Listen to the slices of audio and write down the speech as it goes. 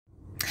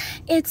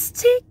It's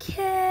TK,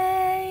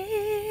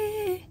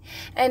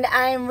 and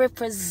I'm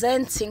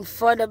representing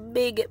for the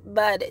big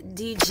bad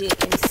DJ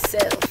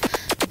himself,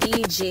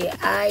 DJ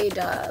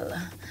Idol.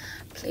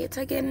 Play it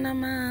again, no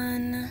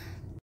man.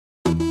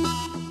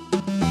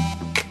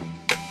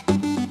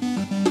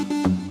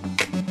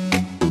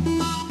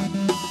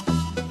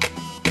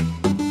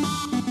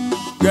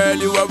 Girl,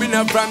 you are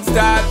winner from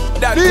start.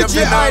 That's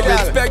your no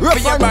respect for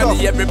your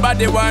body.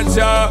 Everybody wants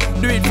you.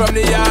 Do it from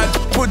the yard.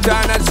 Put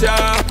on a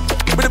show.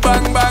 With a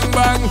bang, bang,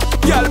 bang.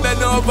 Y'all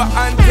bend over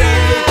and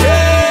take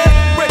it.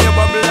 When you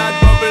bubble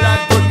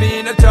and put me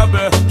in a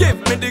trouble. Give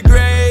me the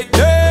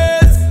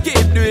greatest.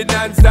 Keep doing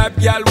non-stop.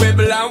 Y'all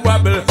wibble and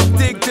wobble.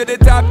 Stick to the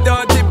top,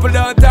 don't tipple,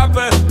 don't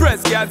topple.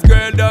 Press gas,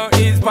 girl, don't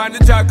ease pan the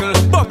chuckle.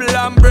 Bubble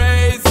and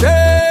brace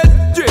it.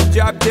 Drip,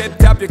 drop, tip,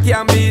 tap, you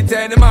can't beat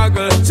any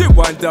muggle. She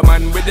want a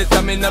man with the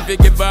stamina, fi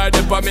give her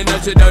the bomb. Now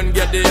she don't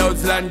get the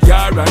Outland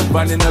car and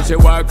funny. Now she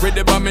walk with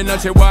the bomb. Now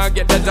she want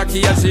get the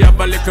jockey. And she have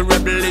a little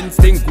rebel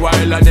instinct,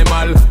 wild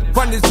animal.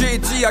 On the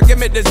street, she a give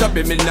me the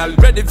subliminal.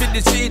 Ready for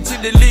the sheet, she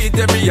delete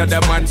every other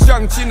man.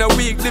 Strong, she no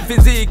weak, the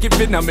physique is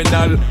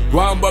phenomenal.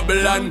 One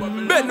bubble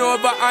and bend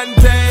over and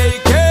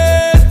take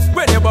it.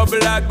 When you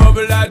bubble out,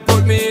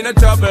 put me in a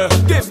trouble.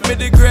 Give me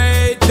the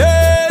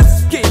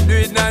greatest. Keep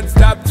doing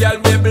non-stop, y'all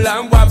wibble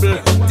and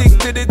wobble. Stick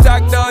to the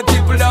tack, don't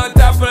tipple, don't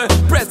topple.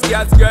 Press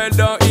gas, girl,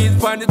 don't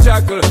ease on the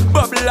chuckle.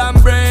 Bubble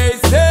and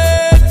brace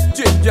it.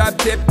 Drip, drop,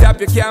 tip,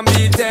 tap, you can't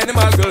beat any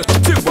muggle.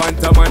 She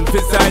want a man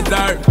besides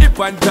her,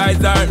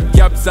 hypnotize her.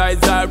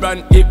 Capsize her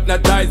and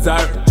hypnotize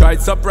her. Try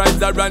surprise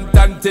her and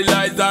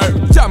tantalize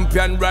her.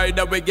 Champion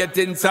rider, we get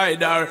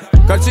inside her.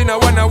 Cause she no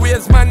wanna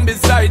waste man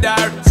beside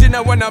her. She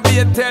no wanna be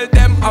a tell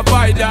them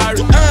avoid her.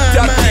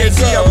 That year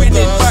she a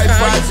winning by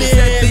far. She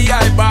set the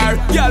high bar.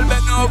 Y'all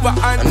bend over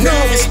and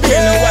take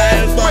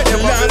it. When you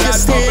bubble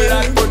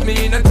and put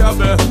me in a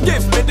trouble.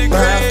 Give me the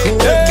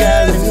greatest.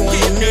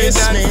 Keep me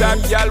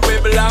non-stop, y'all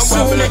wibble and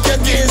wobble.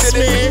 Kiss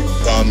me.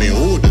 Call me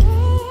hood.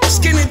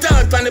 Skin it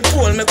out on the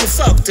pole, make we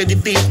fuck to the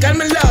beat. Can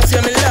me love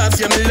you, me love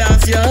you, me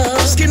love you.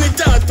 Skin it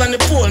out on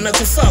the pole, make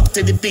we fuck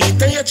to the beat.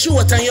 And you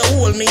short and you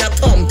hold me, I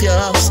pump you.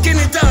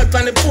 Skin it out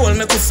on the pole,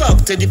 make we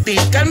fuck to the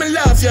beat. Can me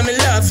love you, me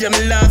love you,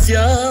 me love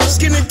you.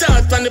 Skin it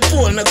out on the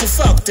pole, make we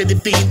fuck to the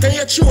beat. And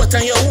you short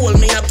and you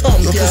hold me, I pump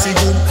you. Your pussy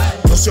good,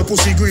 plus your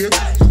pussy great.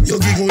 You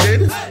giggle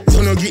dead,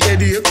 you no get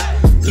headache.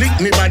 Lick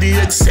me body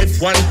except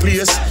one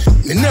place.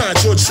 Me not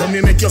judge, so me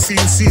make you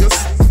feel safe.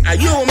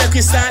 And you make me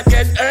start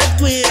get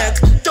earthquake.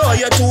 Throw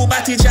your two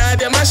body jar,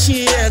 them a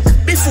shake.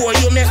 Before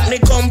you make me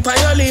come by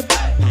your lip,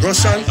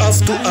 Russian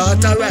have to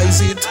authorize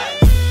it.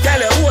 Girl,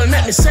 you whole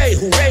make me say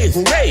hooray,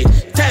 hooray.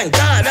 Thank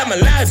God I'm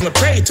alive, me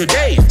pray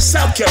today.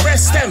 Suck your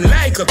breast them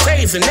like a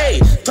craving, eh?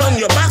 Turn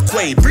your back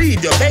way,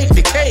 breathe, you bake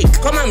the cake.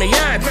 Come on me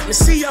yard, make me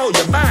see how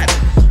you bad.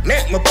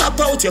 Make me pop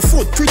out your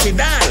foot, pretty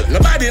doll.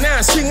 Nobody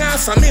now swing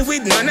off on me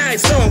with no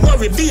knife. Don't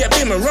worry,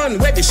 baby, me run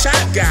where the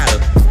shot gal.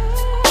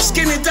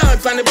 Skin it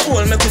out on the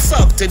pole, make we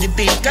fuck to the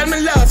beat. Can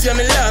me love you,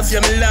 me love you,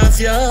 me love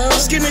you.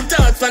 Skin it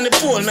out on the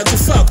pole, make we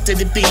fuck to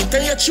the beat.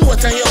 And you short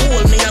and you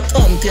hold me, I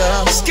pump you.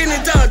 Skin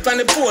it out on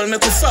the pole,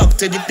 make we fuck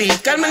to the beat.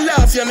 Can me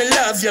love you, me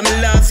love you, me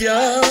love you.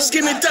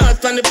 Skin it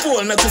out on the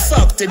pole, make we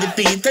fuck to the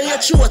beat. And you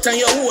short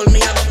and you hold me,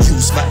 I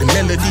use back the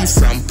melody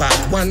from part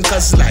one.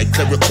 Cause like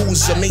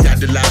Claricusa, me had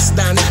the last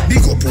stand.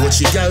 Big up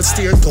Portugal,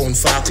 steer town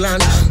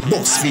Falkland.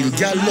 Boxfield,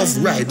 girl love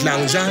ride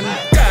Long John.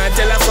 Can't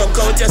tell her fuck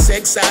out your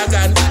sex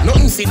organ.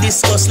 Nothing for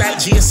discuss like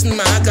Jason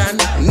Morgan.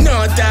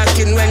 No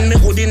talking when me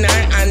hood in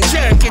her and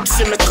jerk it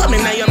for me coming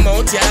out your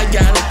mouth, yeah,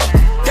 girl.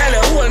 Girl,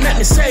 you whole make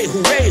me say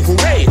hooray,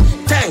 hooray.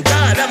 Thank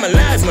God I'm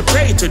alive, me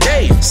pray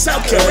today.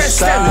 Suck your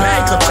breast them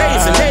like a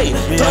craving, eh?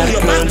 Turn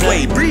your back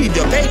way, breathe,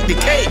 you bake the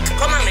cake.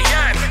 Come on me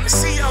yard, let me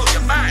see how you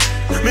buy.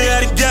 Me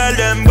had a girl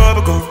them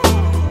bubble gum.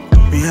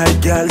 Me had a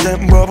girl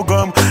them bubble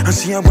gum. And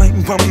she a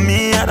waiting for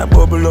me and a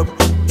bubble up.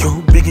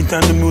 Yo, big in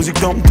time the music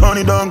don't turn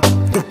it down.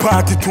 The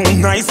party too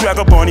nice, we a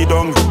go burn it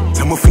down.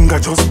 Tell my finger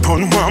just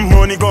turn one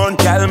money gun.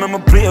 Girl, me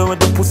play with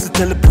the pussy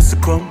till the pussy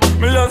come.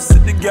 Me love see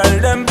the girl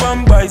them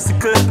on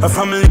bicycle. A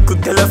family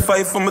could tell a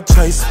fight from a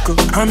tricycle.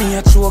 And me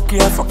a choke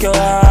you, I fuck your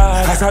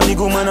heart. Cause a big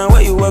woman and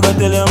where you ever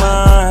tell your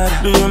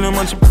mad. The only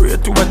man she pray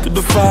to her to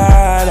the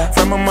Father.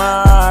 From a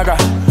mother.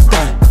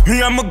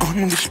 Me and my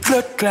gun with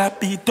blood clap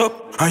beat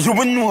up. And you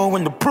will know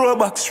when the pro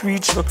box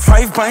reach up.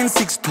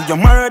 5.6 to your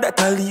murder that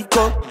I leak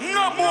up.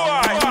 No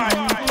boy.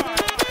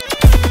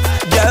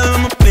 Girl,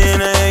 I'm a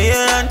plane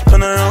and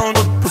turn around.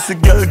 Pussy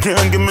girl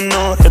can't give me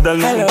no head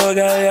alone. Hello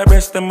girl, your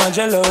breast and my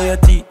jello. Your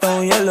teeth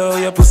down yellow,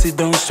 your pussy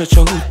don't stretch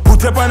out.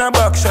 Put up on a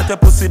back shot, your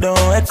pussy don't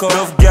echo.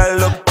 Love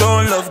girl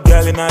uptown, love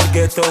girl in the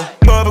ghetto.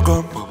 Bubble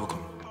gum.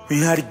 We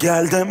had a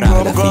girl them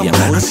bubble gum.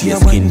 And she a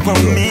wine from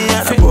me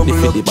and a bubble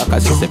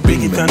up. So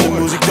big it and the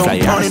music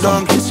don't turn it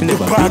down. The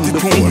party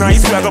too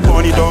nice, we a go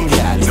burn it down.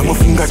 So my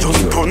finger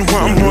just turn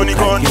one money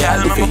gun.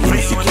 Girl, if you're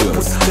insecure,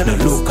 no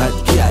look at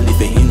girl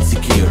if you're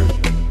insecure.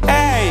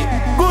 Hey,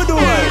 good one.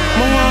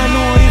 I wanna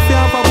know if you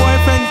have a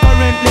boyfriend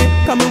currently.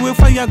 Come in with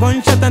fire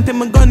gunshot until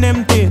my gun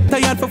empty.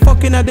 Tired for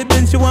fucking at the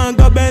bench, you want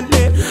go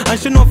Bentley. And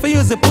she know for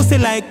use the pussy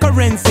like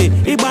currency.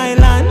 He buy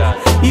land,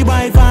 he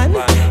buy van,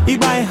 he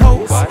buy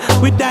house.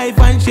 We dive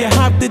and she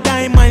have the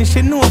diamond.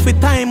 She know for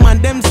time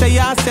and them say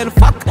yourself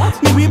fuck.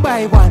 Me we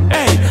buy one.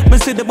 Hey, me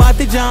see the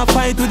body jump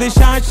fight with the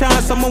short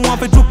shot. Someone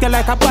want to juke you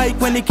like a bike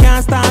when it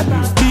can't start.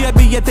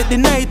 Baby, you take the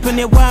night when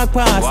you walk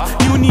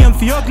past. You name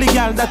for ugly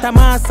girl that a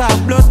mass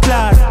of blood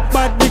class.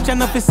 Bad bitch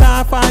and up is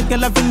soft and girl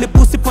have in the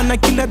pussy pon a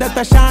killer that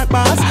a sharp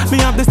boss. Me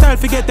have the style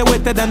to get the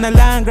wetter than the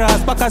long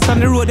grass. Backers on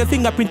the road, the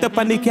fingerprint up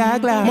on the car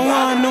glass. Me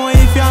want know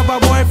if you have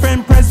a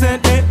boyfriend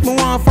presently. Me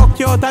want fuck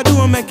you out, I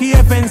do make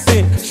you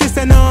fancy. She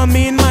say no,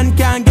 mean man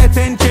can't get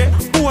entry.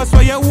 Post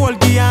for your whole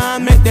gear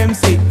and make them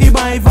see. He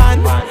buy van,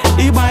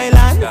 he buy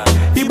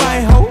land, he buy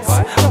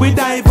house. We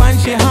dive and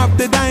she have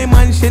the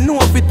diamond. She know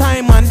for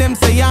time and them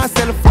say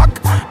yourself fuck.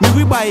 Me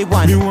we buy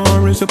one. Me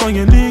want rest up on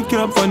your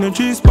kneecap, find your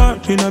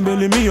G-spot. In a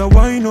belly me a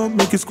wine up,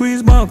 make it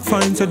squeeze back.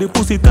 Fine, say the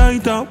pussy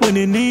tight up when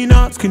it need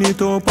up. Skin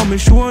it up on my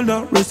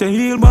shoulder, rest your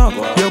heel back.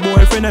 Your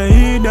boyfriend I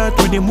hear that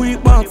with him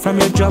weak back. From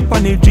your drop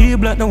on the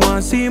G-block, no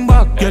one see him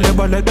back. Girl you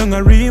bad like down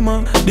a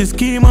Rima. The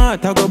schema,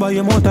 talk about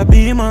your motor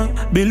beamer.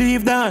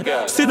 Believe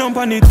that. Sit down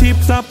on the tip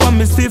top on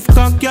me stiff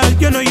cock, girl.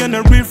 You know you're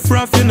no riff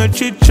raff, you no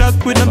chit chat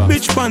with a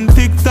bitch on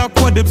TikTok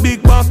with the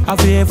big back.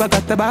 Have you ever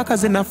got the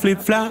backers in a flip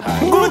flop?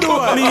 Good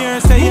one. Me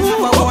here say you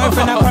have a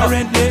boyfriend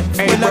apparently.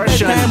 Hey, well, at the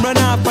time run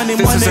up on him.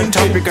 This is a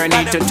topic I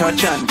need to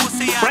touch on.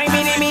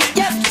 Right, me,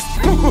 yeah.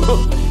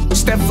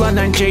 Stefan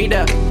and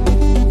Jada,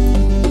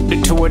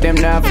 the two of them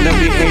have no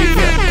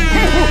behavior.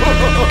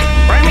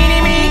 Right,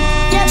 me,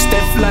 yeah.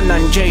 Stefan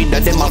and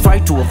Jada, them a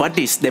fight over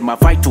this, them a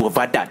fight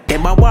over that.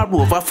 Them a war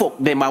over fuck,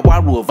 them a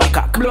war over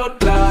cock. Blood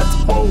clot,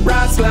 oh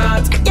brass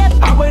clot. Yep.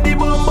 How when the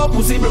bomb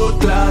pussy blood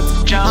clot.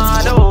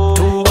 Jado,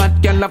 two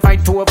hot girl a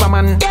fight over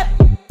man. Yep.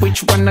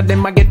 Which one of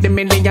them I get the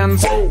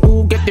millions?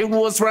 Who get the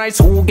Rolls Royce?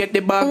 Who get the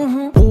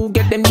bag? Who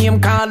get the name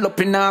call up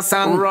in our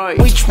song? Right.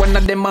 Which one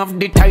of them have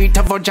the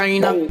tighter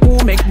vagina?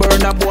 Who make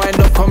burner boy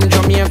love come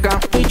Jamaica?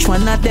 Which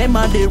one of them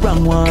are the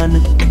wrong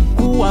one?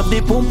 Who have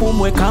the pum pum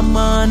we come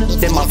on?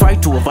 Them a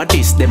fight over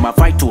this, them a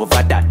fight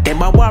over that.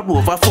 Them a war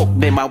over fuck,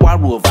 them a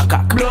war over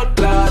cock. Blood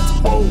clot,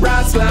 oh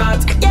brass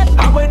clot. Yep.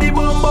 How when the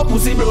bomb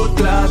pussy blood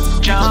clot?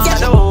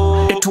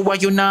 Jado. The two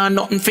of you nah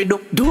nothing fi do.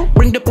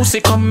 Bring the pussy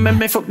come and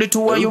me fuck the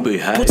two of you.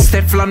 Put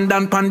Steph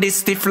London pan this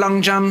stiff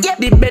long jam. Yep.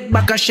 The bed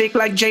back a shake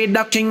like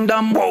Jada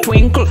Kingdom. Whoa.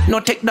 Twinkle, no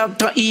take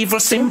Dr. Evil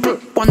simple.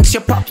 Once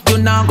you pop, you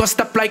now go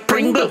stop like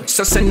Pringle.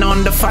 So send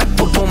on the fat,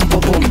 boom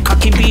boom boom.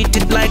 Cocky beat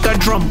it like a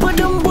drum. Boom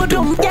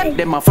boom. Yep.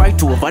 Them a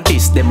fight over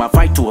this, them a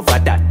fight over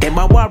that. Them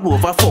a war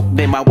over fuck,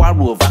 them a war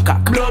over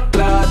cock. Blood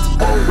clot,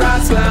 oh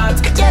brass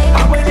clot. Yep.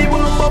 How when the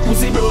bomb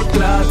pussy blood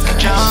clot?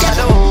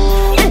 Jado.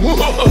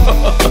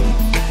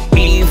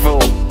 Evil,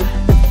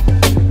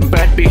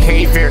 bad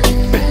behavior.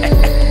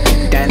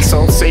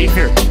 Dancehall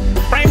savior.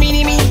 Right,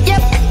 me,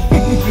 yep.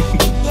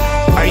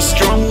 I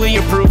strongly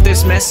approve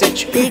this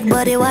message. Big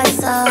body,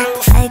 what's up?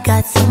 I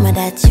got some of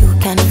that you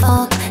can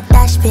fuck.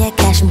 Dash pay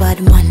cash, but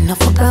man, not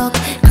for broke.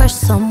 Crush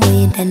some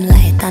weed and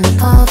light and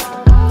puff.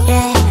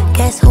 Yeah,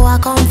 guess who I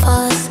come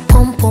first?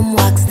 Pum pum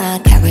wax,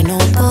 not carry no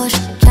push.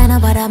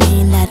 Tryna bother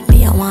me, that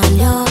me I want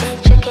you.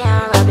 Shake it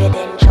and rub it,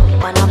 then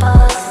jump on a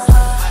bus.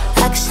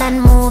 Action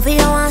movie,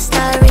 you want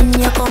star in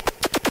your cup.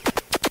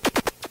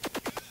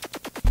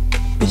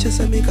 Bitches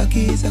I make a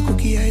keys, a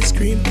cookie ice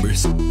cream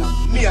burst.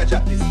 Me a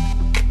drop this.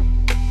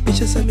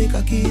 Bitches I make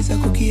a keys, a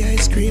cookie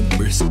ice cream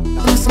burst.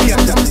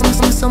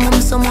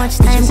 So much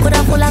time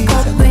coulda full of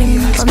cup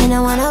bring. But me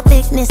no wanna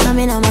picnic, so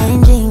me no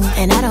mind drink.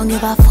 And I don't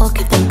give a fuck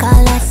if them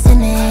call us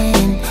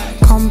sinning.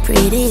 Come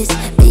pretty,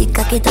 big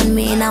cocky on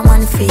me in a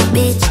one feet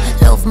bitch.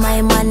 Love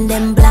my man,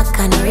 them black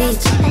and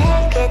rich.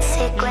 Get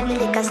sick when the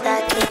liquor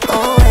start kick.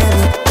 Oh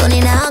well, Tony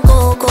now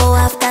go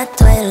after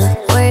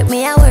 12. Work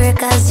me a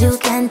work as you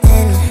can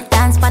tell.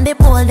 Dance pon the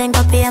pole, then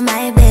go pay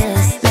my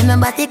bills. Make my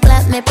body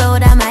clap, me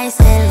proud of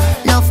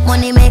myself. Enough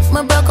money make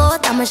me broke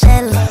out of my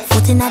shell.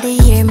 Foot in the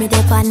year, me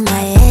dip on my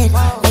head.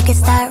 Make it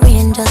start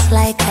rain just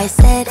like I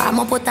said.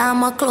 I'ma put on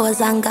my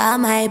clothes and go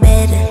on my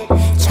bed.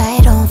 Try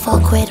don't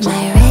fuck with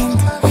my rent.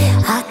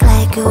 Act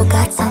like you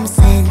got some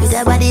sense. With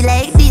a body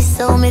like this,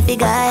 so me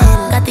figure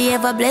hell. Got the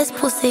ever blessed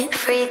pussy,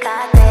 free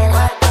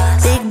cartel.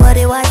 Big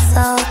body, what's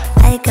up?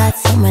 I got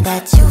some of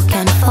that you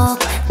can fuck.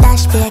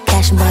 Dash pay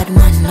cash, but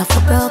man, not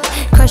for broke.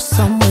 Crush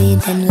some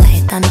weed and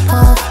light and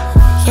puff.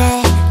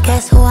 Yeah,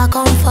 guess who I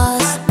come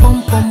first?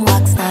 Pum pum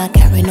wax, not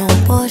carry no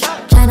push.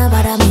 Tryna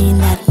bother me,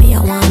 that me I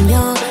want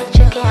you.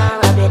 Shake it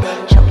and rub it,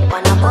 then jump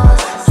on a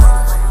bus.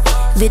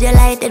 Video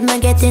lighted, me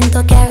get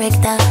into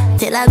character.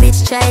 Tell a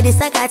bitch try this,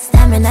 I got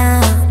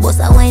stamina. Boss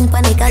a wine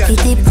panic, cocky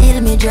tip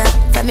till me drop.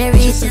 From me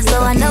reach it,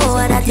 so I know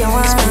what that you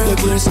want. Your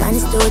jeans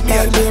pants too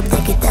tight, babe,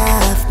 take it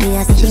off. Me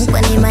a stink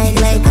when the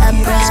mic like a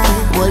bra.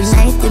 Whole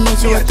night to me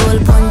show a toll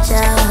punch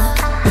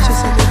out.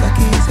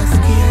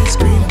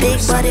 Big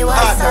body,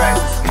 what's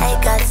up? I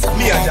got some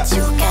that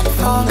you can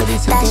fuck.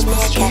 Dash me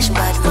a cash,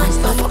 but once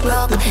not for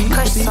broke.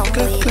 Curse some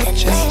weed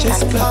and light and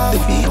fuck.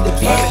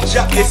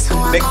 Yeah, guess who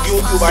I make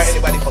YouTube or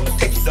anybody come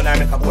take it down and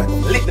make a boy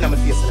come lick me on my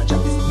face and I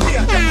drop this.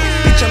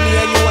 Bitch, I'm here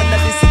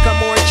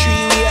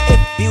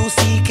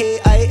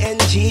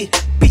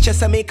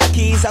Bitches, I make a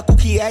keys, a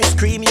cookie, ice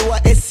cream. You are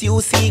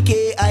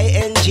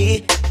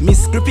S-U-C-K-I-N-G.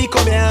 Miss Grippy,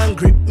 come here and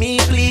grip me,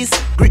 please.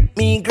 Grip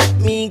me, grip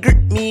me,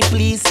 grip me,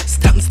 please.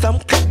 Stamp,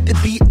 stamp, clap the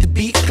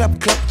beat, clap,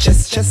 clap,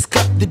 chest,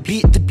 clap the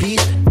beat,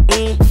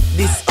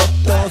 This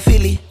uptown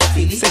Philly,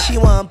 say she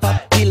want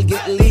pop pill,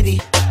 get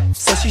litty.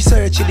 So she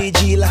search the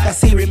G like a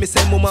Siri. Me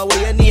say, Mama, where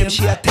your name?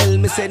 She a tell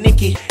me, say,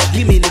 Nikki.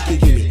 Gimme Nikki,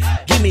 gimme.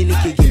 Gimme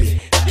Nikki, gimme.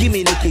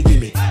 Gimme Nikki,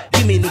 gimme.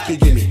 Gimme Nikki,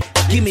 gimme.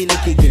 Gimme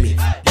Nikki, gimme.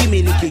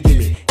 Gimme Nikki,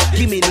 gimme.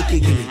 Gimme Nikki,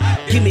 gimme.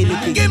 Gimme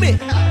Nikki, gimme.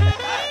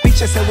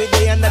 Bitches say we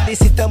day under the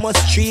sit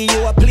must tree.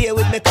 You a play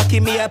with me cocky,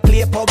 me a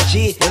play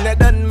PUBG. When I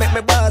done make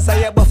me boss, I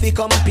a Buffy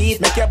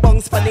compete. Make your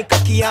bungs panny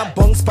cocky and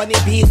bungs panny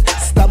beat.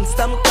 Stamp,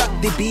 clap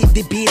the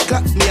beat,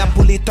 clap me and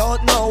pull it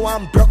out now.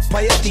 I'm broke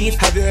by your teeth.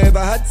 Have you ever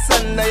had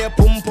sun on your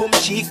pum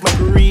cheek? Make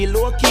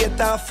relocate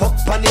and fuck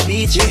on the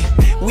beach.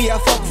 We a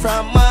fuck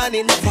from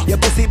morning. Your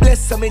pussy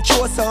blessed, so me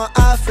chose some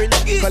offering.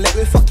 Collect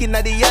me fucking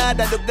at the yard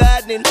and the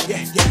gardening.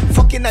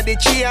 Fucking at the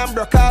tree and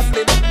broke off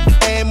it.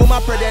 Hey, mama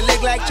spread your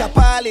leg like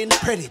chapalin.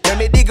 Pretty. Let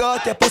me dig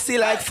out your pussy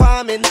like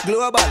farming.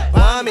 Global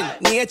warming,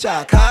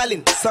 nature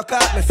calling. Suck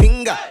out my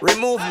finger,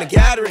 remove my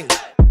gathering.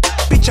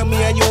 Picture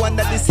me and you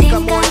under the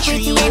sycamore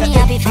tree.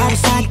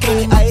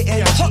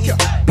 S-U-C-K-I-N-G.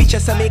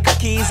 Bitches I make a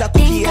keys, a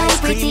cookie, ice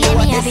cream. You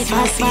are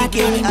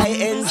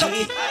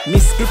S-U-C-K-I-N-G.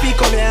 Miss Grippy,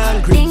 come here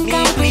and grip me,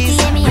 please.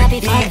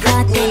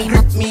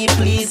 Grip me,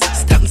 please.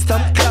 Stamp,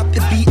 clap the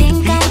beat,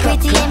 clap,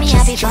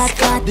 just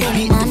clap the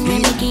beat,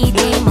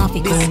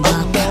 This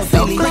uptown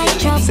Philly,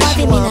 say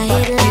she want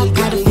pop pill,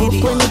 get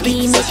litty.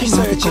 So she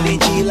search the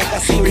G like a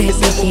Siri. Me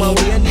say, Mama,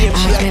 where your name?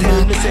 She a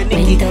tell me, say,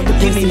 Nikki,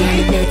 gimme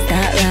Nikki.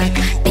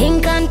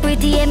 Pink and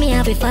pretty, yeah, me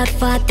happy fat.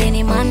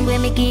 Any man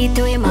when me give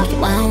to him happy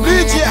one.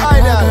 DJ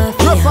Idol,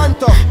 rough and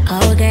tough.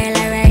 Cowgirl,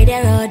 I ride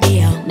the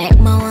rodeo. Make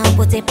my one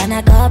put it on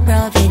a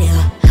GoPro video.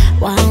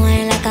 One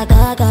wine like a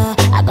go-go,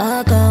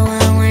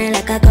 one wine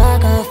like a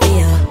go-go for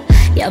you.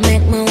 You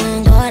make my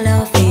one go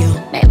low for you.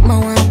 Make my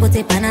one put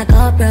it on a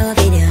GoPro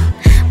video.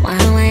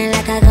 One wine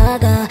like a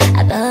go-go,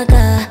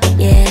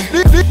 yeah.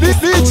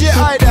 DJ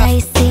Idol.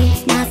 Pricey,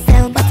 not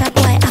sell, but a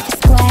boy have to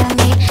square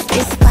me.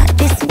 This spot,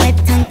 this wet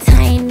and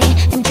tiny.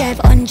 Him drive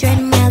 100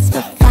 miles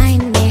to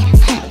find me.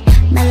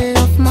 Me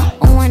love my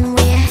own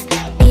way.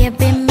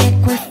 Baby, make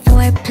me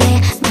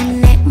foreplay. My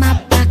neck, my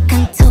back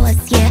and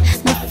toes, yeah.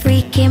 My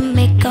freaky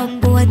make a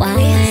board. One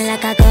wine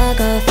like a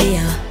go-go for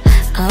you.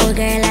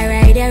 Cowgirl, I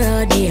ride the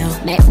rodeo.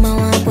 Make my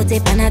one put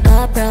it on a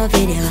GoPro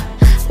video.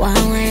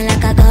 One wine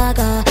like a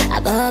go-go,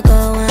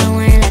 one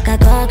wine like a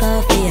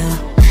go-go for you.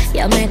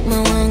 You make my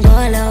one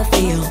go low for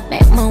you.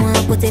 Make my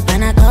one put it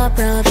on a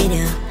GoPro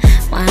video.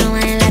 One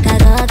wine like a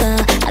go-go,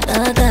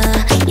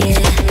 yeah.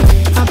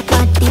 My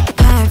body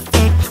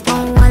perfect,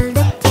 won't hold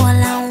the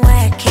pole and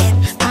work it.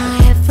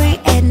 On every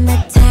head me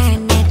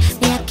turn it.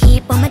 Me a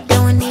keep on me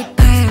don't need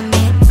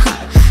permit.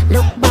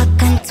 Look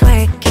back and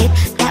twerk it.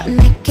 That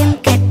make him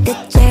get the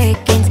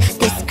jerkins.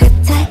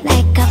 Descripted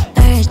like a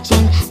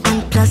virgin,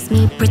 and plus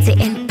me pretty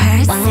in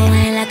person. One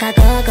wine like a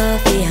go-go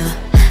for you.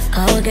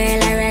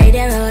 Cowgirl, I ride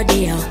the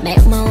rodeo.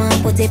 Make my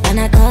one put it on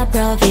a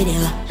GoPro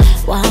video.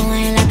 One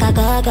wine like a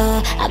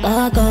go-go,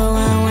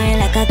 one wine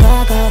like a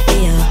go-go for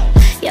you.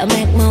 You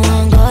make my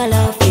one go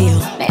low for you.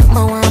 Make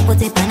my one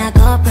put it on a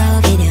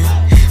GoPro video.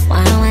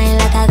 One wine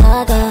like a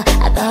go-go,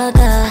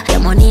 Your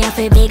money have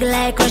a big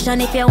like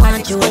cushion if you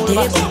want you a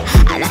dip.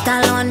 And that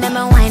alone, them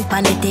a wine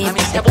pan the tip.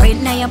 The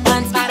print on your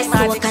pants, the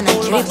soak and a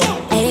drip.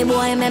 Hey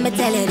boy, let me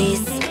tell you this.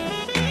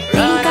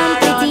 Pink and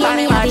pretty, and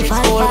me happy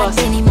fat.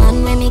 Any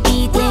man when me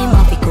get him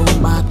off, he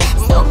come back.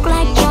 Stuck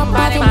like drop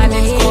out in the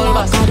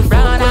head.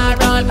 Round and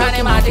round,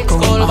 panimatic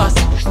school bus.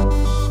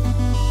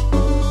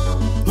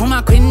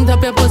 Mama quint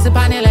up your pussy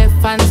on your left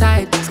hand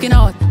side. Skin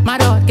out,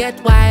 mad out, get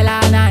wild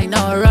all night.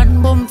 Now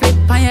run, boom, flip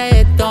on your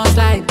head, don't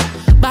slide.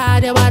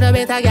 Bad your body,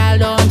 better girl,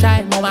 don't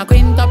try. Mama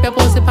quint up your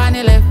pussy on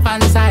your left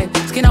hand side.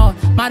 Skin out,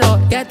 mad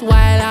out, get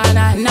wild all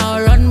night. Now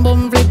run,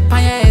 boom, flip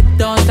on your head,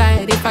 don't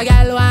slide. If a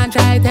girl want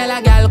try, tell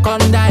a girl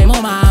come die.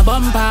 Mama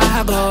bumper,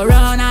 I go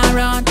round and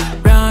round,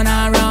 round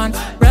and round,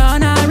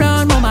 round and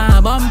round.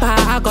 Mama bumper,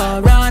 I go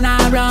round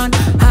and round,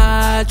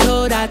 all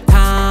through that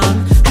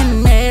town.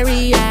 And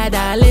Mary had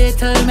a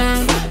little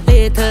man.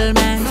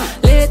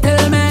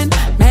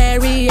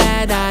 Mary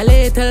had a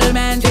little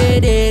man. She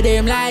did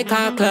him like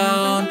a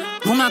clown.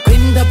 Mama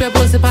quint up your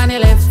pussy on your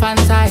left hand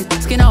side.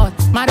 Skin out,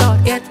 mad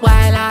out, get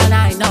wild all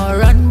night. Now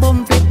run,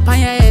 boom, flip on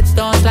your head,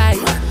 don't slide.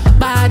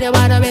 Bad your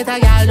body, better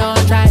girl,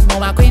 don't try.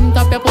 Mama quint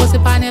up your pussy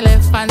on your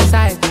left hand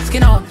side.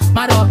 Skin out,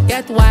 mad out,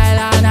 get wild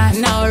all night.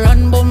 Now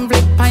run, boom,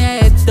 flip on your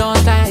head, don't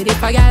slide.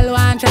 If a girl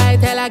want try,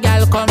 tell a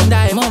girl come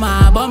die.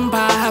 Mama bumper,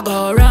 I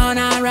go round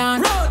and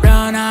round,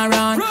 round and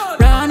round,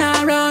 round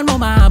and round.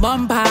 Mama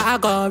bumper, I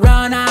go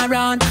round and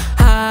round,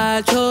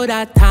 all through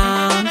that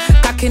town.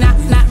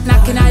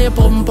 Knocking at your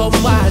pum wall.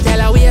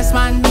 Tell a waste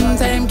man,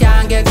 say him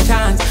can't get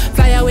chance.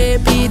 Fly away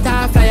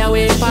Peter, fly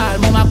away Paul.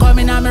 Mama come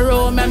in on my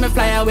room and me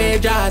fly away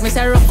Jaws. Me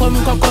say come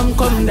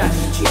da.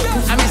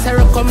 I me say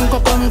come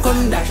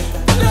da.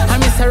 I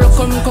miss a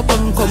rokum, come,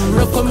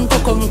 rokum,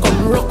 rokum,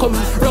 rokum.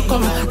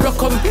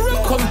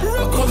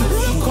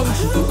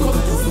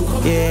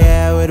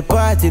 Yeah, where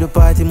the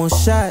party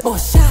must shot.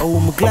 Oh,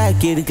 my Glock,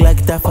 get the Glock,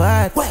 it off a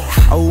hat.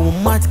 Oh,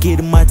 my mat, get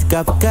the matic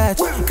off a catch.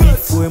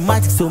 For a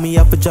matic, so me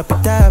up a drop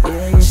it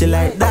up. She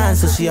like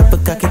dance, so she up a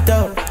cock it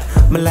up.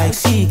 Me like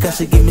she, cause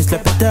she give me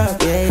slap it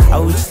up. I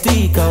would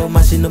streak, I would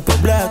mashing up a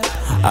block.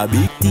 A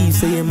big thief,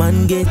 so your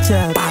man get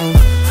chopped. Bang,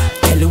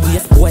 tell the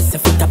waist boys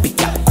if it a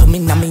pick up. Come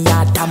in on me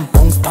yard and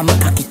bounce pa me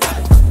cocky top.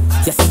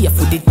 You see if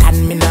with the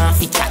tan, me nah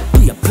fi chat.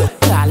 Be a plug,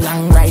 a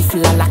long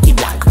rifle, a lucky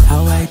black.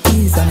 How I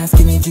tease and a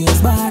skinny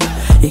jeans bad.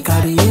 He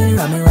carry hair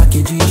and me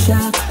rocky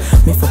G-Shock.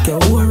 Me fuck your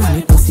whore and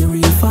me pussy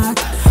real fat.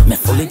 Me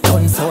fully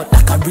turns out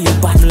like a real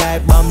bat.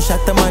 Like bomb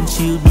shot a man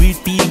shield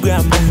with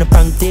P-gram. And the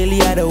prank tell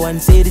the other one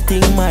say the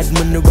thing mad.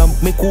 When the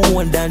ramp me cool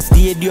one dance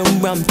stadium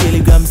ram.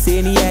 Telegram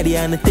say the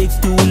idea and it take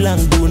too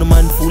long. Do the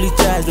man fully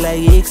charged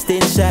like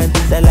extension.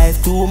 The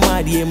life too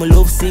mad, yeah, me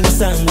love sing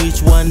song.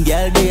 Which one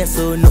girl there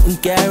so nothing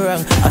can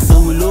wrong. I saw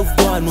we love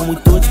one when we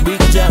touch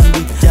big jam.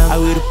 I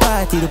wear the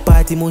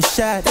party must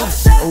shot.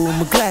 Oh,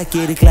 my Glock,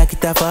 yeah, the Glock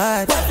it off a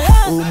hat.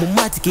 Oh, my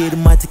matic, yeah, the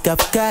matic off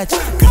a catch.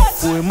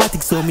 For a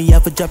matic, so me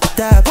have a drop it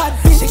up.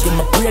 She give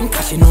my brain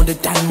cause she know the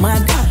time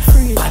mad.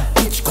 Bad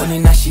bitch gun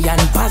in a she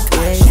and bag.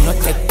 She not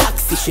take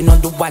taxi, she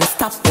not do one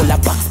stop. Pull a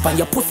box pan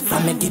your pussy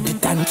from me give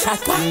it and chat.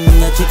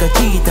 A chick a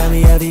cheat and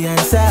me have the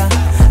answer.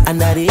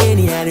 And that the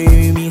any and the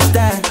remain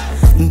star.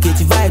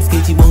 Catchy vibes,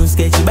 catchy bones,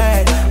 catchy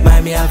bird.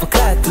 Might me have a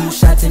clock, 2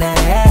 shots in her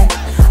head.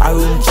 I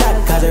room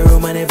chat cause the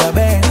room I never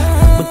bear.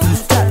 But 2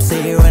 straps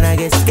say when I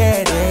get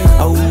scared.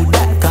 Oh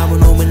that come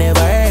on home I never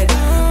heard.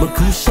 But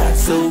 2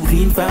 shots so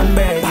clean from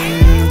bird.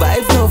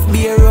 Vibes enough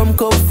beer rum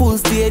cup full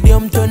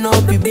stadium turn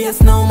up your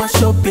bass now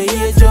mash up your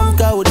ear drum.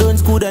 Cause we done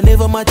school that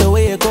never matter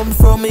where you come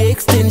from.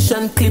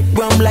 Extension clip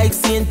rum like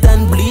Saint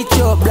and bleach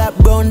up. Black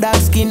brown dark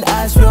skin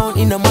ash round.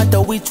 It no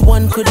matter which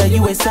one could a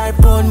USR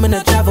pound. Man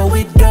I travel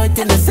with dirt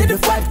and I see the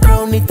 5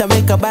 crown. It a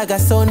make a bag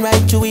of sound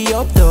right to we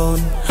uptown.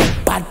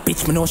 Bad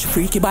bitch, me know she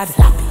freaky bad.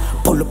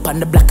 Pull up on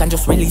the block and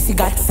just release it.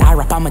 Got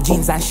Sarah on my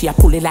jeans and she a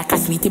pull it like a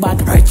sweetie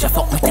bag. Rich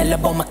fuck me tell her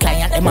about my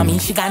client, them a mean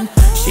she gone.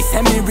 She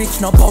say me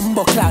rich, no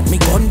bumbo clad, me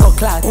gun go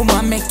clad.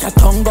 Woman make your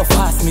tongue go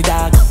fast, me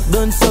dog.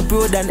 Done sup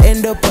road and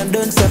end up and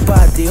done sup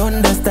party.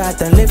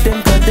 Understart and left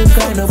them cut them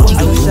kind of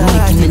bunch of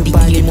shot. The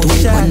party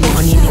must shot.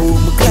 Oh,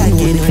 my God,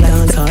 get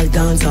it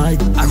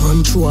dancehall. I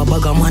run through a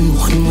bag of man,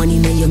 one money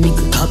now you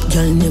make top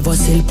girl never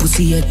sell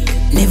pussy yet.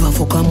 Never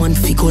fuck a man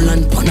fickle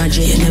and panache.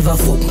 You never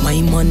fuck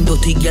my man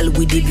dirty girl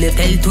with it left.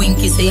 Tell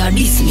Twinkie say I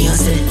diss me I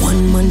say.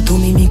 One man to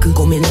me make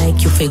coming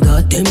like you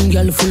forgot. Them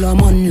girl full of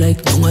man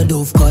like dung a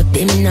dove cut.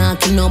 Them not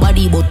kill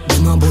nobody but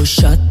them a bus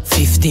shot.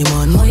 50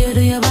 man. Why you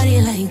do your body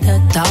like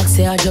that? Talk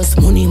say I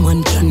just money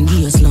man can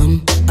be a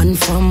slam. And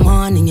from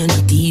morning you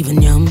not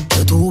even yam.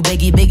 You too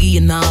beggy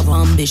you not have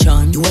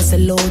ambition. You a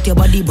sell out your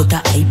body but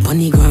a hype on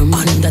the gram.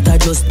 And that I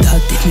just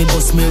that if me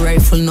bust me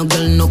rifle no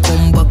girl no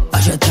come back.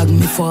 As you tag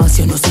me fast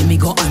you know see me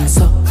go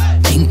answer.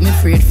 Think me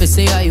afraid for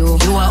say are you a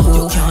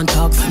hoe. You can't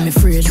talk for me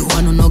afraid. You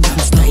wanna no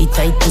guns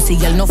tight pussy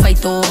girl no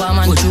fight over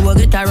man. But you a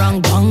get a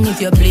wrong bang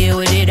if you play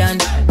with it and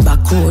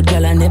back road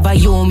girl I never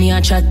you me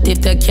a chat.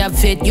 If the cap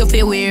fit you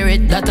feel wear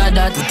it that.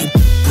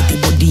 Put the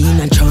body in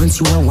a trance,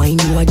 you a wine,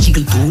 you a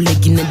jiggle 2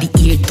 leg in the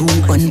ear 2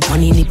 one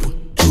funny nipple.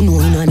 You know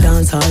in a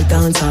dancehall.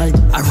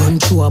 I run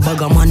through a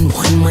bag of man,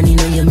 one man in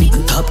a your make.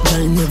 Top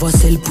girl never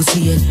sell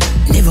pussy yet.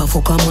 Never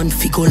fuck a man,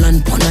 fickle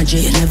and panache.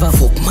 You never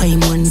fuck my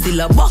man, still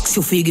a box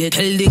you forget.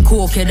 Tell the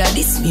coke that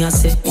this me I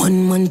say.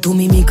 One man to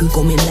me make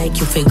coming like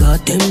you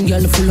forgot. Them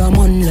girl full of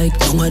man like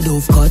dung a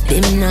dove cut.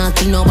 Them not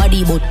kill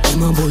nobody but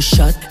them a bus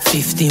shot.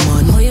 50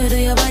 man. Why you do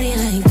your body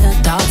like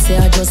that? Talk say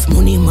I just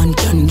money man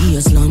can give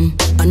a slam.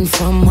 And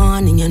from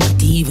morning you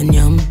not even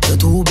yam. You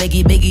too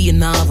beggy you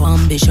not have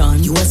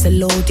ambition. You a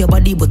sell out your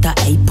body but a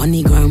hype on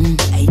the gram.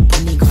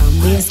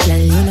 Waist girl,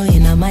 you know you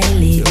know my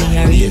league. Me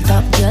a real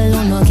top girl,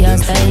 you know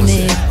can't style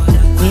me.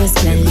 Waist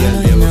girl, you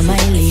know you know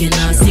my league. You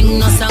know sing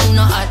no song,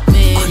 no at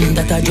me. And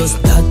that I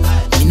just that.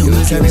 Me no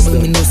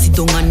miserable, me no sit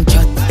down and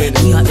chat.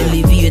 Me a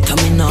elevator,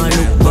 me no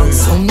look back.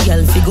 Some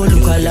girl figure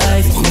look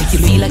alive. Make you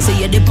feel like say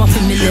you're the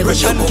puffin' me level.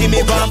 Russian give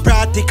me one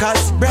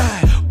practicals,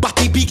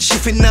 body big, she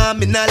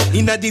phenomenal.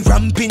 Inna the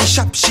ramping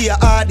shop, she a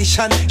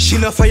audition. She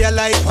no fire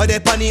like for the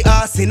panny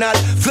arsenal.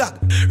 Flag,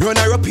 run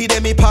her up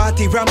with me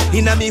party ram.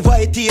 Inna me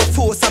white Air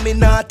Force and me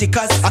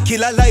nauticals. I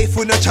kill a life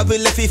when I travel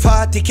left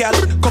 40 cal.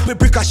 Couple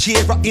brick a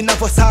shaver in a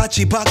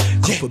Versace bag.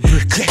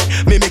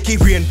 Me make it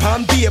rain,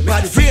 palm be a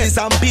bad friends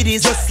and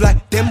biddies. Just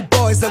like them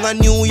boys in a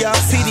New York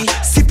City.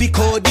 Sippy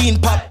codeine,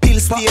 pop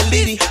pills, stay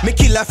lady. Me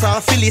kill her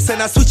from Philly,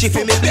 send a switchy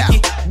for me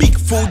Vicky. Big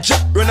food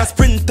drop, run a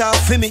sprinter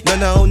for me.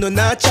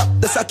 No chop,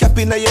 that's a cap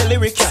in a your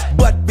lyrics.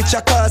 But bitch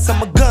I call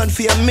some gone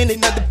for a minute.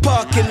 Now the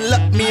parking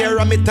lot, me a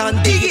ram it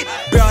and dig it.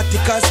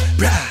 Braticas,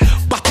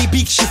 body Body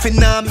big, she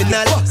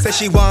phenomenal. Say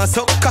she wants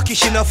so cocky,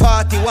 she no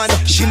 41.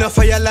 She no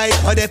fire like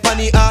how they pan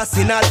the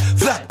arsenal.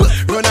 Flat,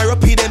 run her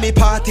up in me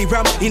party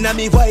ram. Inna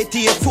me white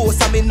Air Force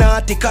and me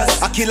naughty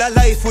cause I kill a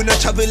life when I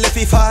travel left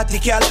 40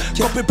 cal.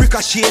 Couple brick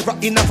a shave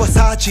in a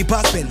Versace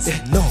backbends.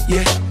 No,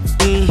 yeah.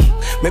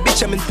 My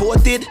bitch I'm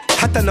imported,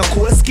 hot and a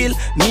cold skill.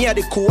 Me are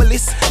the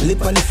coolest,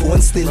 lip on the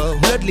phone still.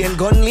 Blood lane,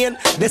 gun lane,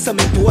 that's how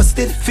me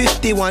posted.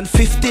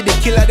 5150, the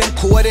killer them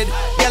coded.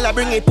 Girl I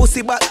bring a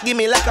pussy back, give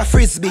me like a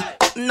frisbee.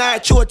 Nah,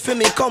 throat for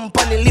me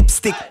company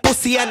lipstick.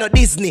 Pussy I no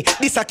Disney,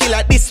 this a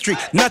killer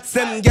district. Not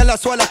them girl a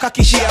swallow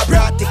cocky, she a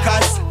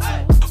braticals.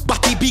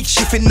 Body big,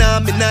 she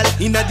phenomenal.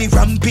 Inna the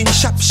ramping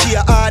shop, she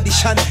a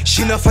audition.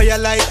 She no fire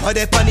like how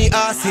they pan the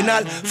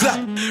arsenal. Flap,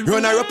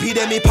 run her up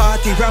in me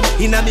party ram.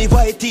 Inna me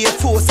white Air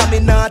Force and me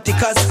naughty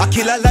cause I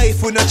kill a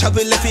life when I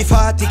travel left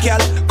 40 cal.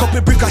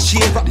 Couple brick a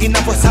shave in a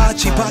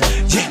Versace bag.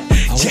 Yeah,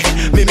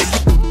 me make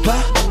it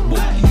back.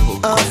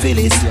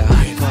 Phyllis,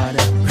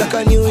 like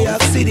a New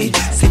York City.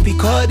 Sippy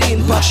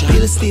codeine, pop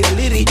pill, stay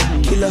litty.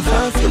 Killer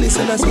fan Phyllis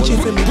and I switch it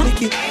for me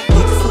blicky.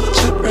 Big foot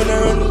chip, run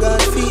around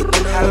God feet.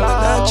 And I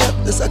run a chop,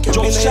 this I kept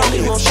me in a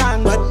lyrics.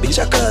 But bitch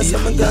I cause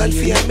I'm a God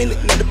for a minute.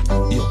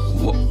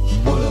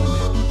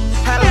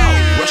 Hello,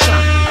 Roshan,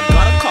 I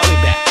gotta call you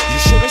back. You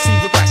should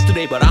receive the text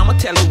today, but I'ma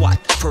tell you what.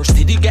 First,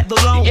 did you get the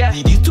loan? Yeah.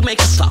 You need to make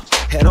a stop.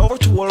 Head over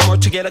to Walmart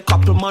to get a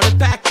couple of money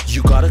back.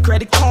 You got a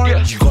credit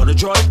card, you gotta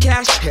draw the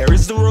cash. Here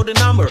is the road and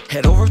number.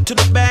 Head over to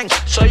the bank.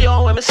 So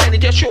yo, when I send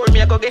it, you sure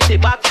me I go get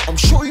it back. I'm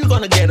sure you're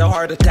gonna get a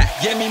heart attack.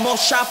 Yeah, me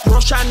must shop,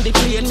 rush and they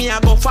play me I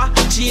go far.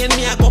 Chain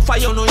me I go far,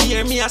 you no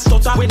hear me I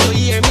stutter. When you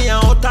hear me I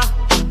utter.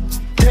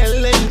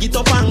 Tell them get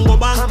up and go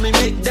back. And me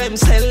make them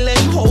sell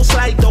them house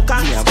like ducker.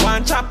 Me a go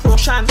and chop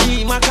Russian,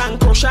 he ma can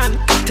crush and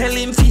tell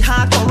him fi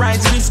hard to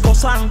rise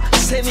viscous and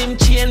send him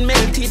chain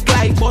melt it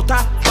like butter.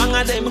 Bang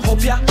a them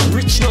hope ya,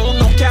 rich no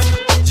Nokia.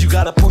 You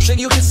got a Porsche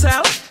you can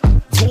sell?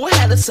 Go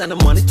ahead and send the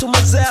money to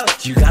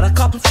myself. You got a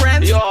couple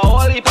friends? Yo,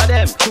 all heap of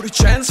them. Could you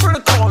transfer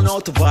the call now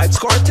to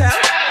Vybzkartel?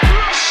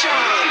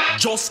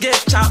 Just get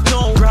chopped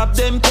now. Grab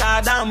them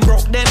card and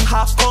broke them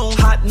half pound.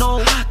 Hot now.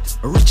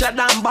 Richer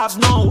than Bob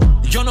now.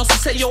 You know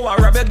say yo a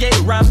rebel get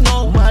rap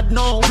now. Mad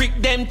now.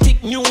 Brick them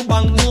thick new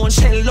bank no.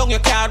 Shell long your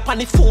card pan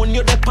the phone.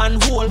 You dep on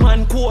whole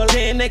man cool.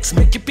 Then next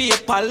make your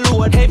paper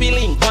load. Heavy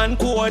link one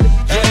code.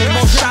 Yeah, me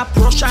must shop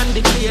rush and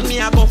the plane me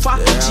a go for.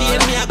 Chain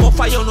me a go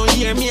for. You know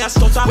hear me a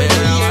stutter. When you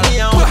hear me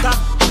a utter.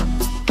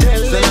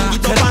 Tell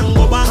them get up and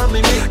go back. And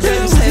me make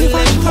them sell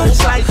them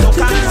house like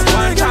ducker.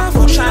 One chop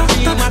rush and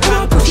he ma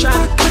can crush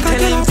and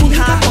tell him fi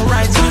hard to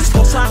rise his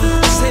cuss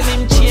and sell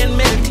him chain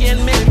melt.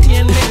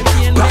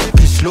 Black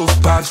bitch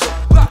love bad,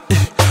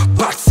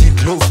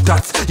 backseat love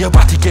that. Your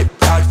body get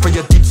bad for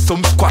you did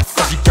some squats.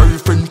 As you carry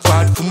friend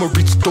bad from a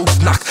rich dog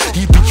snack.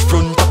 The bitch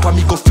front up and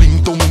me go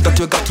fling down. That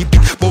you got the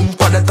big bump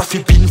and that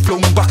you been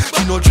flung back.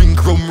 She no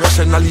drink rum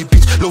rationally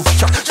bitch love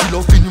shot. She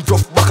love in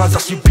rough back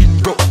as she been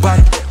broke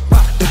bad.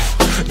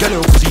 Girl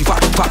your pussy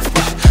fat fat.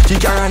 She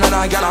carry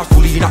another girl a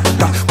fully knocked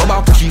that.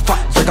 Mama pushy fat,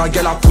 like a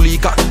girl a fully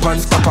got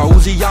pants. Stop a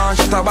Uzi and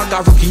shut a bag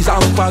of rookies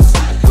and fans.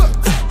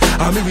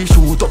 And me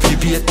shoot up the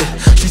bait.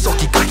 She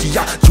sucky cocky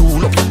ya,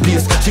 tune up the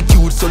place. She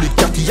cute so the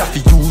catty ya, fi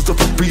use up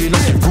the brain.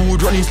 And she rude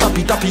running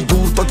slappy tappy, do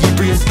stucky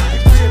brains.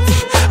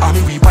 And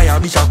me buy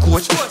a bitch a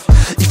coach.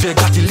 If you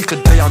got the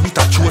little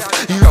diameter choke,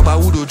 you rubber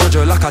would judge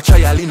you like a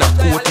child in a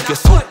coat. If you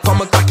suck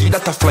from a cocky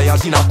that a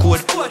flyers in a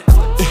coat.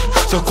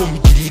 So come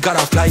kitty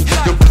gotta fly.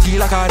 You pretty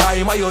like a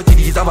dime, my your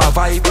titties have a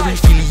vibe. Every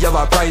filly have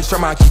a price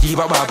from a kitty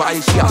baba buy.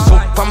 She a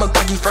suck from a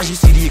cocky fresh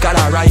city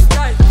gotta ride.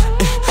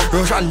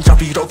 Rush and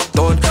chop it up,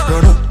 done.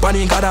 Run up and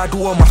he gotta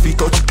do a maffy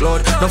touch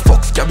cloud. No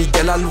fucks can be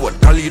girl alone,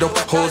 call it up.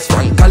 House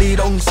Frank, call it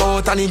down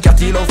south and he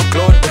cat it love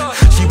cloud.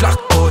 She black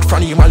out,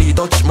 Franny Mali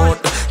touch mouth.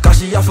 Cause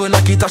she have a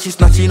knock it and she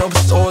snatching up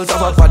souls.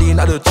 Have a body in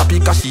the choppy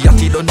cause she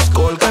hat it on the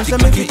skull. Got the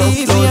click it up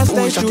cloud,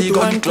 boy shotty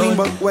gun cloud.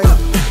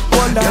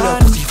 Girl a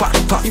pussy fat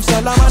fat. She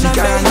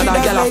carry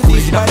another girl a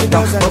fully knocked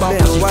up. Baba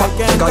pussy fat,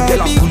 like a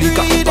girl a fully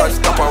got pants.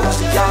 Stop her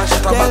pussy and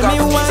shut her bag of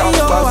cookies and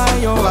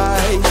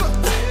pants.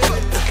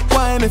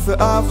 Why me for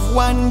off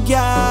one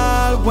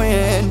girl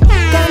when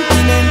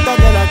Continental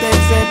girl I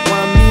accept.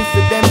 Want me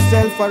for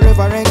themself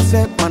forever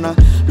except. Man a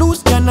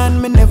loose cannon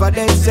me never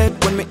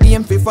accept. When me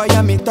aim for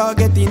fire me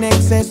target in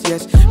excess.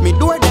 Yes, me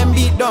do them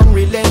beat down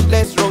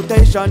relentless.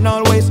 Rotation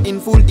always in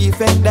full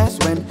effect. That's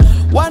when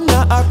one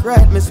act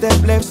right me step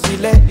left.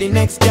 Select the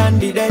next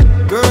candidate.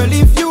 Girl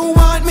if you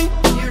want me,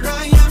 here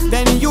I am.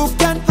 Then you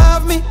can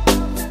have me.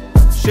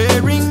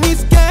 Sharing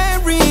is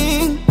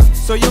caring,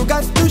 so you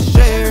got to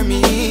share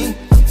me.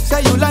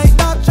 Say you like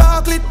dark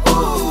chocolate,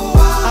 ooh,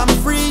 I'm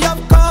free of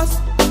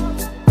cost.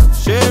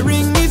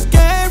 Sharing is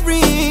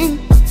caring,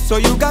 so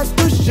you got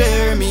to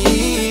share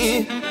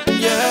me.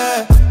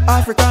 Yeah,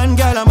 African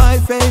girl are my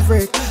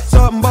favorite.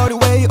 Something about the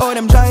way all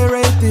them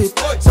gyrated.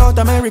 South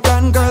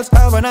American girls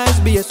have a nice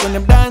bass. When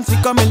them dance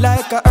it coming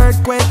like a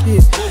earthquake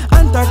hit.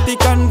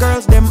 Antarctican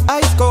girls them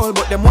ice cold,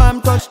 but them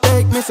warm touch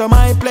take me so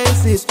my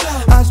places.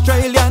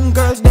 Australian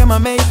girls them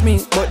amaze me,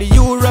 but the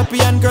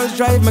European girls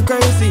drive me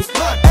crazy.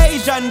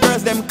 Asian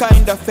girls, them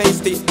kinda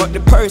feisty, but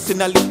the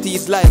personality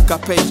is like a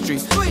pastry.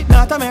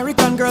 North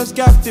American girls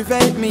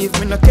captivate me. If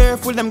me not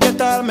careful, them get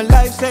all my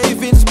life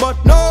savings. But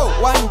no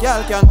one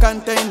girl can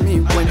contain me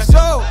when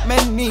so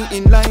many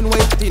in line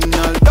waiting.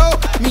 Although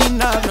me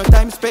not have no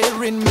time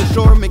sparing, me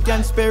sure me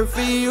can spare for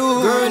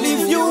you. Girl,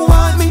 if you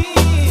want me,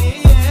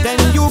 then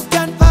you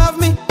can have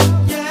me.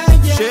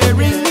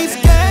 Sharing is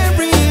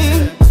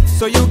caring,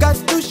 so you got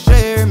to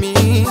share me.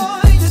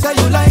 Say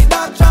you like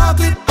dark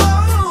chocolate,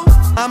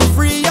 I'm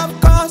free of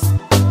cost.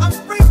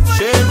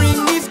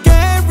 Sharing is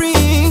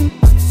caring,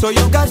 so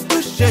you got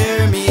to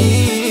share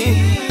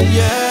me.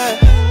 Yeah,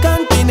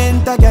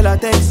 continental girl I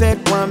take set,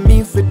 want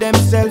me for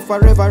themself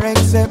forever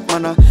accept.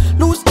 Man a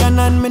loose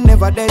cannon, me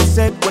never dead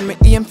set. When me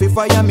aim for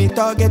fire, me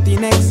target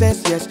in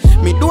excess. Yes,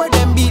 me do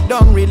them beat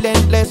down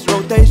relentless.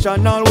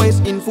 Rotation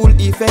always in full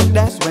effect.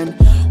 That's when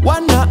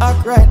one not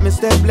act right, me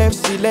step left,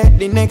 select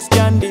the next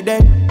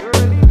candidate.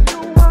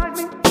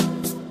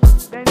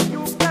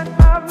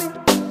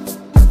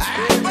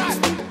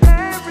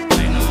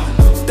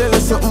 Tell her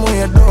something when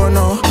you don't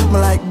know. Me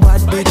like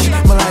bad bitch,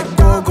 me like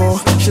go-go.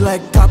 She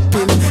like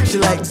tapping, she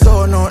like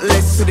zone out.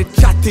 Let's do the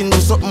chatting, do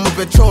something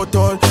with your throat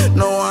all.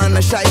 No one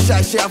a shy,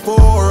 she have a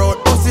whore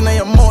out. Bust in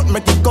your mouth,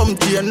 make it come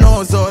to your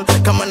nose all.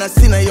 Come on, I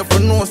see her, you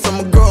for know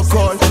some girl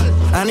call.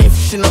 And if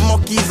she no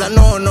monkeys, I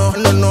no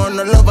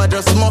love her,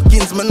 just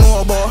mockings, me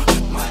know about.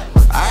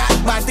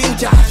 Alright, but in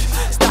charge,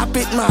 stop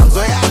it man,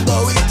 so I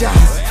go with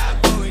jazz.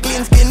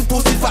 Clean skin,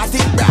 pussy, fatty,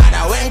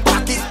 brother. When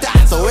pack it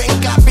tight, so when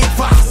clap it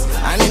fast.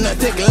 And it not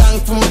take long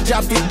for me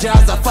drop it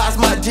jazz. I fast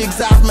my jigs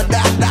off my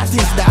dark, that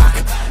is dark.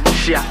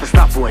 She have to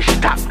stop when she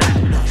tap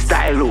that.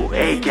 Style low,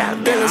 hey girl.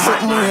 Tell her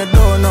something when you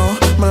don't know.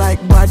 Me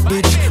like bad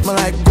bitch, me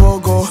like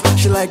go-go.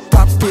 She like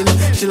popping,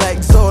 she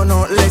like zone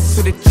out. Let's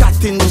do the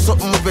chatting, do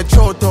something with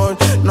your throat all.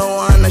 No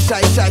one a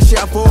shy, she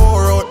have a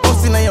whore out.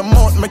 Bust in your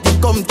mouth, make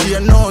it come to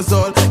your nose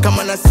all. Come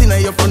on, I see her,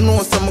 you for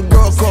know some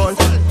girl call.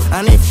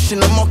 And if she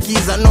no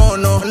monkeys, I no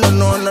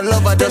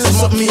love her, just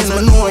monkeys,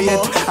 me know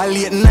yet. A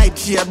late night,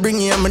 she a bring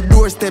you on my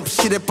doorstep.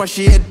 She dey pass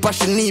she head, pass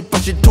she knee,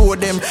 pass she toe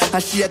them.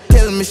 And she a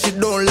tell me she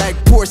don't like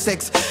poor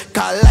sex.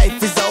 Cause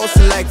life is a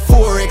hustle like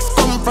Forex.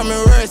 Come from me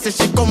worse,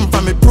 she come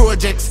from me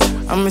projects.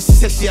 And me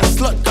say she a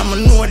slut, I'ma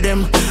know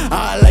them.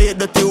 All of your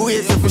dirty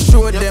ways, if you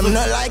show them.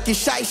 Not like you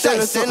shy, send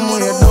me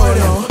you don't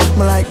know.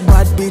 Me like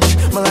bad bitch,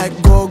 me like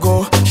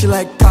go-go. She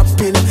like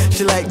popping,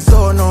 she like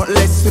zone out.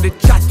 Let's do the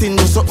chatting,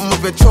 do something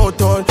with your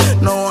throat all.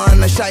 No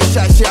one a shy,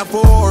 she have a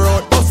whore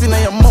out. Bust in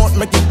your mouth,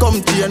 make it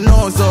come to your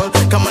nose all.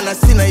 Come on, I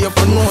see her, you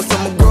for know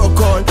some girl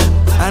call.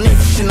 And if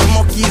she no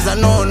monkeys, I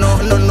no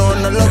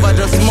love her,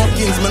 just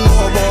mockings, me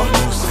know about.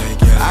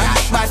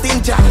 Alright, but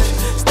in charge,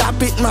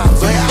 stop it man,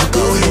 so I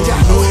go with ya,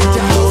 go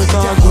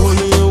in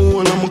your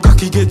hole, and my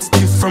cocky get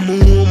stiff from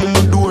home. On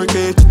my door,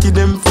 can't kick it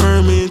them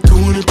firm, ain't too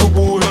little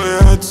boy.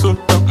 I had so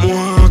that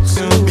more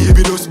action.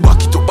 Baby, just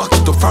back it up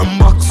from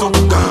back so.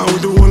 Down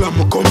with the hole,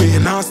 I'ma come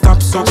in and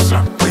stop so.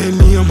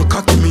 Mainly I'm a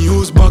cocky, me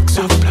use back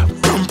so.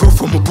 Run pro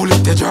for my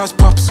bullet, they just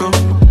pop so.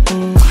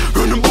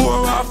 Run the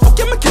boy off, fuck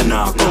you, make you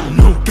knock come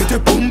no. Get a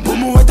boom,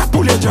 wet a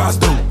pull your jaws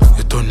down.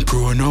 You done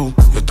pro now,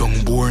 you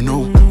tongue bore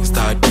now.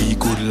 Start be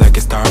good like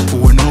a star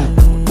poor now.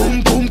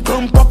 Boom,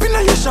 clump up in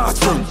your shots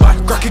from.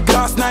 Cracky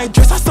glass night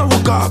dress, I saw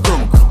a car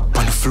ground.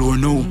 On the floor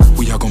now,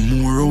 we are gonna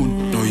move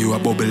around. Now you a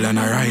bubble and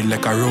a ride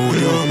like a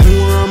rodeo.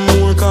 More and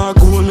more car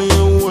go in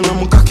your hole, and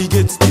my cocky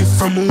get stiff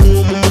from home.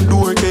 On my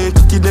door, can't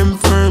kick it them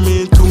firm,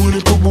 ain't too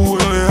little boy.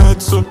 I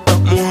had so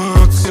that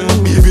more action.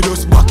 Baby,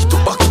 just back it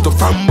up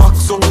from back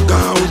so.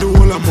 Down with the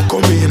hole, I'ma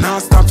come in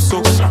and stop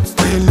so.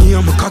 Mainly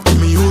I'm a cocky,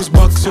 me use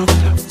back so.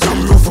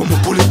 Some rough on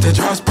my bullet, they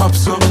just pop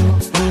so.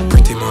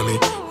 Pretty mommy,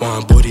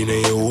 one body in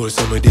your hole,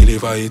 so me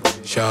deliver it.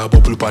 Sharp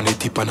bubble pan the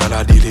tip and all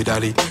a dilly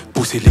dally.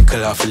 Pussy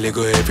little off,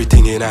 Lego,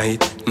 everything in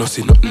it. No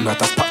see nothing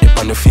at a spot up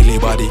on the Philly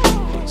body.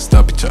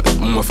 Stop it, chat.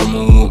 Mama from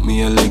home,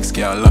 me and legs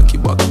can't lock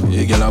it back.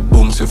 You get a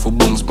bounce, you for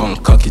bounce, bang,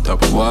 cock it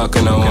up. Walk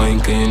and a wine,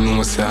 can you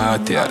know say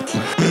hot yard.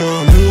 More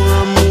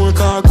and more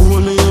car go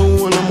in your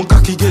hole, and my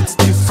cocky get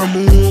stiff from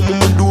home. On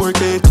my door,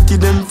 can't kick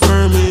it them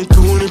firm, ain't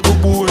too little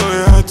boy.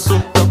 I had so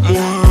that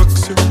more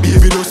action.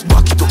 Baby, just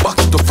back it up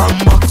from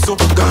back so.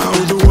 Gone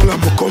with the hole,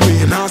 I'ma come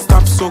in and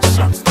stop so.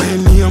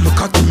 Mainly I'm a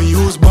cocky, me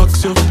use back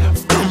so.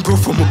 Grand pro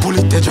for my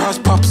bullet, they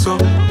just pop so.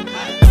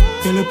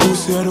 Get the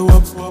pussy out of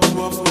wap.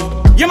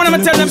 Yeah, man,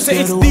 I'ma tell them say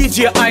it's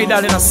DJ Idol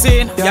in a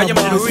scene. Yeah,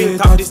 man, the real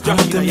top this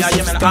jockey. Yeah,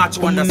 man, the arch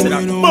one that said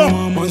that.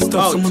 Boom.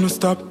 Stop, someone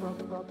stop.